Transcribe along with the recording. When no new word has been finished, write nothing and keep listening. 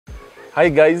Hi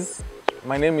guys,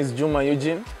 my name is Juma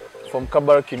Eugene from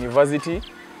Kabarak University.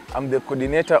 I'm the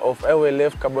coordinator of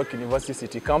Aylf Kabarak University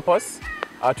City Campus.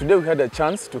 Today we had a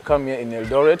chance to come here in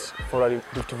Eldoret for a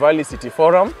Rift Valley City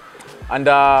Forum. And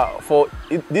for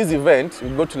this event, we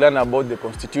got to learn about the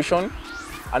Constitution.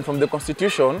 And from the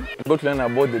Constitution, we got to learn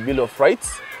about the Bill of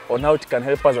Rights, on how it can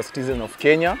help us as citizens of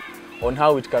Kenya, on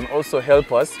how it can also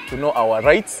help us to know our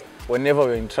rights whenever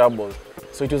we're in trouble.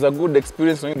 So it was a good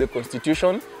experience knowing the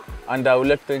Constitution, and I would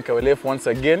like to thank Aylf once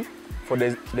again for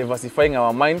diversifying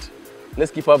our mind.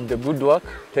 Let's keep up the good work.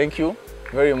 Thank you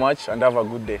very much and have a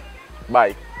good day.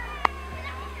 Bye.